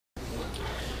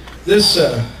This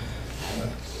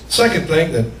second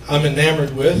thing that I'm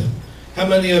enamored with, how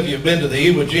many of you have been to the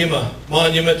Iwo Jima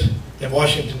Monument in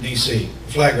Washington, D.C.,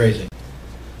 flag raising?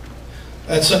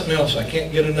 That's something else I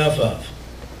can't get enough of.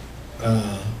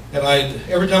 And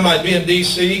every time I'd be in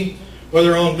D.C.,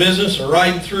 whether on business or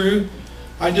riding through,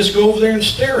 I'd just go over there and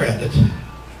stare at it.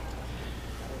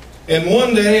 And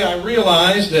one day I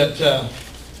realized that,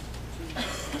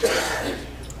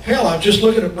 hell, I'm just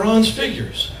looking at bronze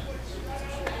figures.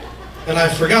 And I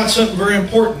forgot something very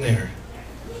important there.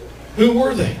 Who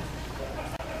were they?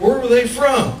 Where were they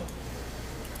from?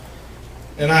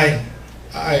 And I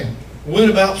went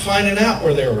about finding out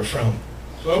where they were from.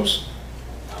 Folks,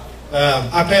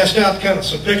 I passed out kind of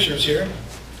some pictures here.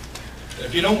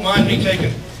 If you don't mind me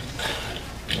taking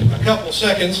a couple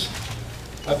seconds,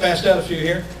 I passed out a few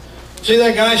here. See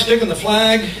that guy sticking the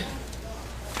flag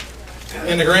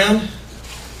in the ground?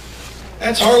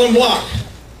 That's Harlem Block.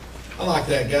 I like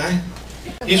that guy.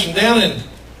 He's from down in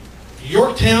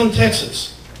Yorktown,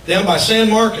 Texas, down by San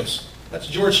Marcos. That's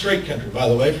George Strait country, by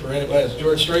the way, for anybody that's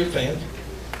George Strait fans.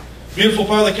 Beautiful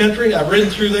part of the country. I've ridden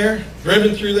through there,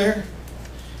 driven through there.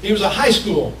 He was a high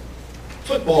school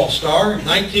football star in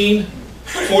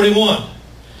 1941.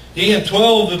 He and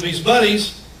 12 of his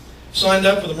buddies signed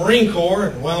up for the Marine Corps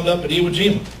and wound up at Iwo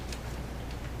Jima.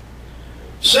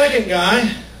 Second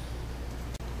guy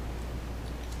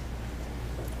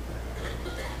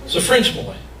is a French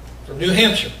boy from New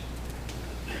Hampshire.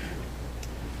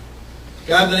 A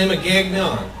guy by the name of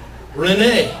Gagnon.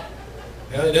 Rene.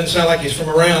 Well, it doesn't sound like he's from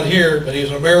around here, but he's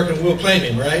an American, we'll claim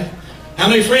him, right? How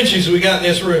many Frenchies do we got in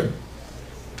this room?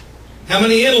 How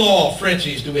many in-law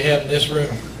Frenchies do we have in this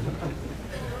room?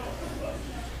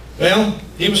 Well,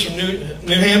 he was from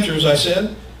New Hampshire, as I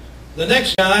said. The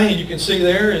next guy you can see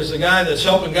there is the guy that's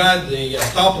helping guide the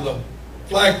top of the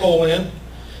flagpole in.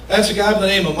 That's a guy by the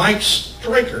name of Mike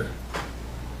Straker.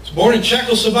 He was born in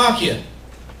Czechoslovakia.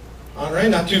 All right,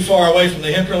 not too far away from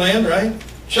the hinterland, right?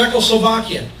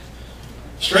 Czechoslovakia.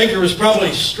 Straker was probably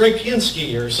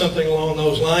Strakinski or something along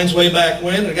those lines way back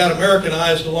when. It got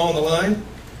Americanized along the line.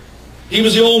 He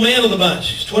was the old man of the bunch.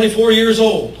 He's 24 years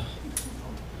old.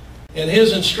 And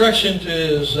his instruction to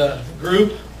his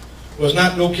group was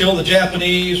not go kill the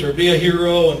Japanese or be a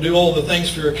hero and do all the things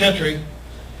for your country.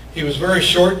 He was very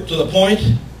short and to the point.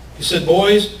 He said,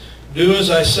 boys, do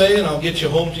as I say and I'll get you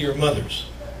home to your mothers.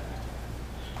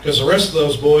 Because the rest of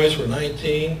those boys were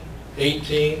 19,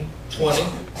 18, 20.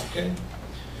 Okay?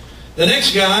 The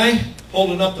next guy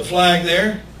holding up the flag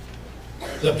there,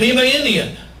 the Pima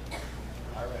Indian.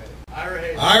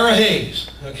 Ira Hayes.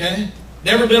 Okay?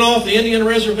 Never been off the Indian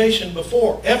reservation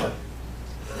before, ever.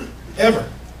 Ever.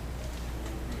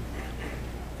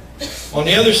 On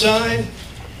the other side,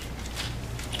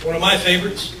 one of my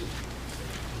favorites,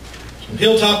 from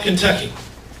Hilltop, Kentucky.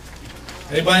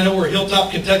 Anybody know where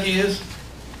Hilltop, Kentucky is?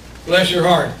 Bless your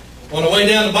heart. On the way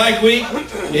down to Bike Week,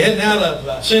 you're heading out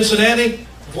of Cincinnati,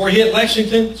 before you hit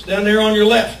Lexington, it's down there on your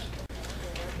left.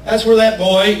 That's where that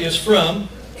boy is from,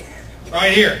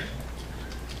 right here.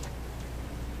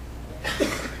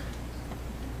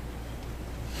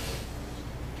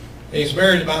 He's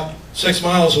buried about 6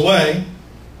 miles away.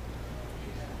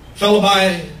 Fellow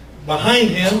behind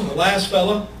him, the last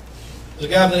fellow, is a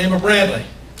guy by the name of Bradley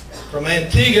from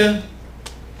Antigua,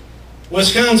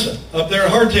 Wisconsin, up there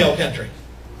in hardtail country,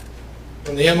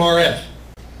 from the MRF.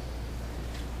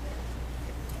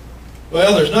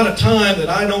 Well, there's not a time that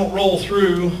I don't roll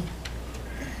through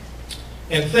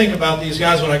and think about these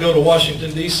guys when I go to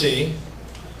Washington, D.C.,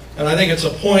 and I think it's a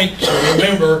point to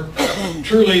remember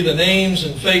truly the names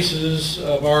and faces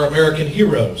of our American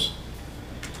heroes.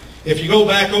 If you go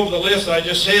back over the list I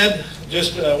just said,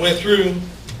 went through,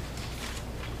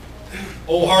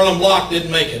 old Harlem Block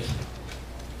didn't make it.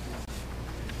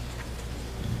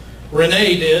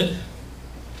 Rene did.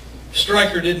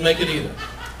 Stryker didn't make it either.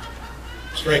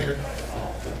 Straker.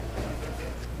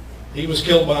 He was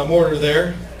killed by a mortar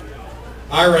there.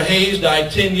 Ira Hayes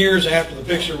died 10 years after the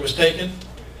picture was taken,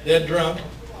 dead drunk.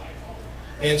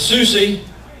 And Susie,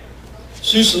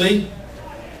 the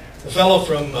fellow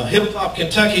from Hilltop,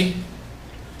 Kentucky,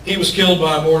 he was killed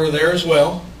by a mortar there as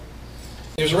well.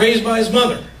 He was raised by his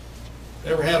mother.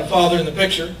 Never had a father in the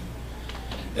picture.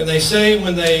 And they say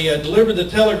when they delivered the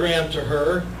telegram to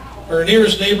her, her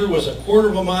nearest neighbor was a quarter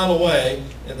of a mile away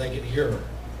and they could hear her.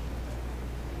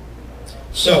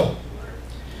 So,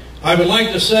 I would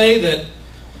like to say that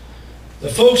the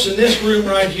folks in this room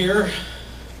right here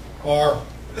are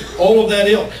all of that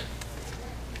ilk.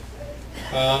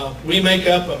 We make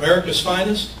up America's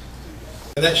finest,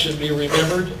 and that should be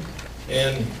remembered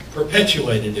and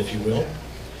perpetuated, if you will.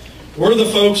 We're the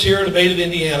folks here at ABATE of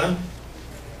Indiana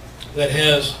that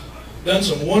has done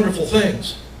some wonderful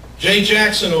things. Jay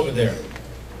Jackson over there.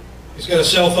 He's got a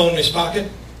cell phone in his pocket.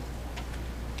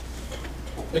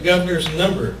 The governor's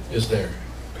number is there.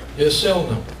 His cell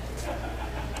number.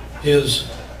 His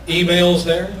email's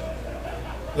there.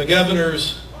 The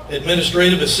governor's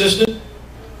administrative assistant,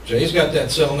 Jay's got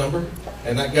that cell number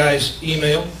and that guy's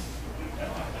email.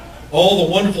 All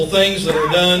the wonderful things that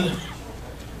are done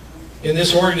in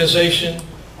this organization,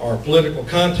 our political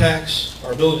contacts,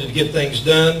 our ability to get things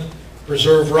done,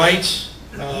 preserve rights,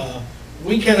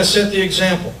 we kind of set the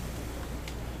example.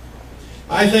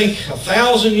 I think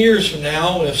 1,000 years from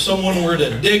now, if someone were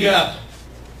to dig up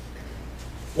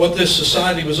what this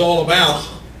society was all about,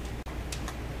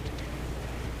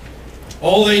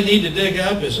 all they need to dig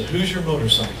up is a Hoosier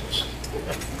Motorcycles.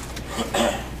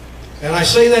 And I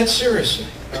say that seriously,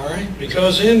 all right?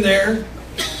 Because in there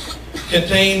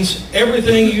contains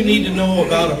everything you need to know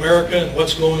about America and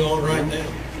what's going on right now.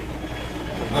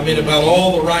 I mean, about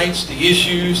all the rights, the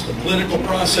issues, the political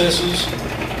processes,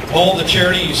 all the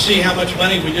charity. You see how much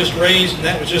money we just raised, and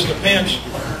that was just a pinch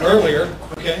earlier,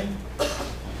 okay?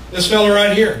 This fellow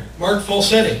right here, Mark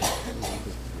Fulsetti,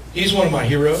 he's one of my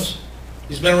heroes.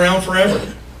 He's been around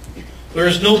forever. There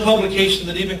is no publication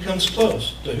that even comes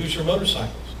close to Hoosier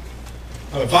Motorcycles.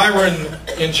 If I were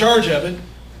in charge of it,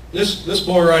 this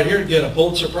boy right here would get a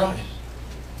Pulitzer Prize.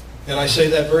 And I say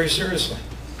that very seriously,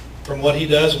 from what he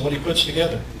does and what he puts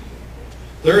together.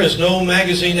 There is no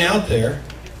magazine out there,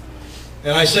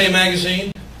 and I say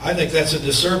magazine, I think that's a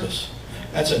disservice.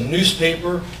 That's a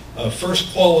newspaper of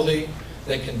first quality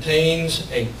that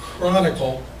contains a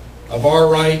chronicle of our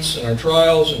rights and our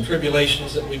trials and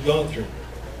tribulations that we've gone through.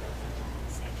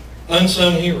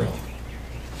 Unsung hero.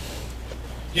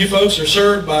 You folks are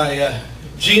served by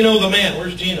Gino the man.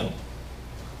 Where's Gino?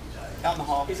 Out in the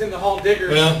hall. He's in the hall.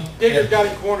 Digger's got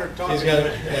him cornered. He's got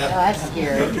him. Yeah. Oh, that's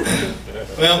scary.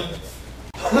 Well,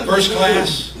 first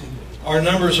class, our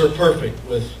numbers are perfect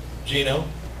with Gino.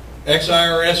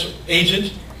 Ex-IRS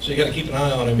agent, so you got to keep an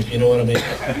eye on him if you know what I mean.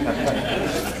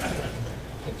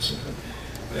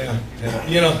 Yeah.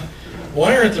 You know,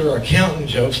 why aren't there accountant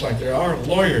jokes like there are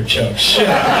lawyer jokes? Shit.